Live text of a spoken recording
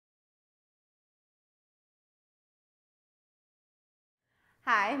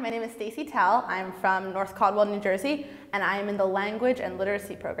Hi, my name is Stacy. I'm from North Caldwell, New Jersey, and I am in the Language and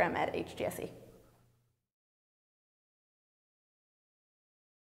Literacy program at HGSE.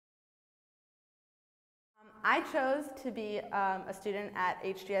 I chose to be a student at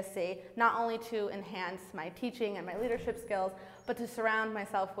HGSE not only to enhance my teaching and my leadership skills, but to surround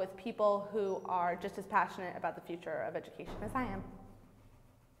myself with people who are just as passionate about the future of education as I am.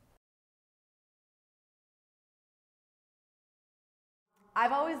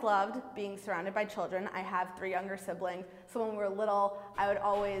 I've always loved being surrounded by children. I have 3 younger siblings, so when we were little, I would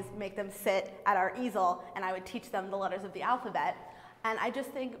always make them sit at our easel and I would teach them the letters of the alphabet. And I just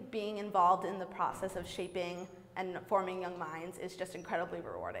think being involved in the process of shaping and forming young minds is just incredibly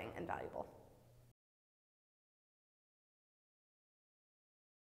rewarding and valuable.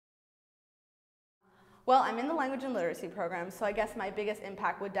 Well, I'm in the Language and Literacy program, so I guess my biggest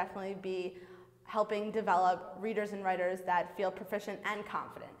impact would definitely be helping develop readers and writers that feel proficient and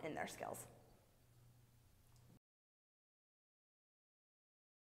confident in their skills.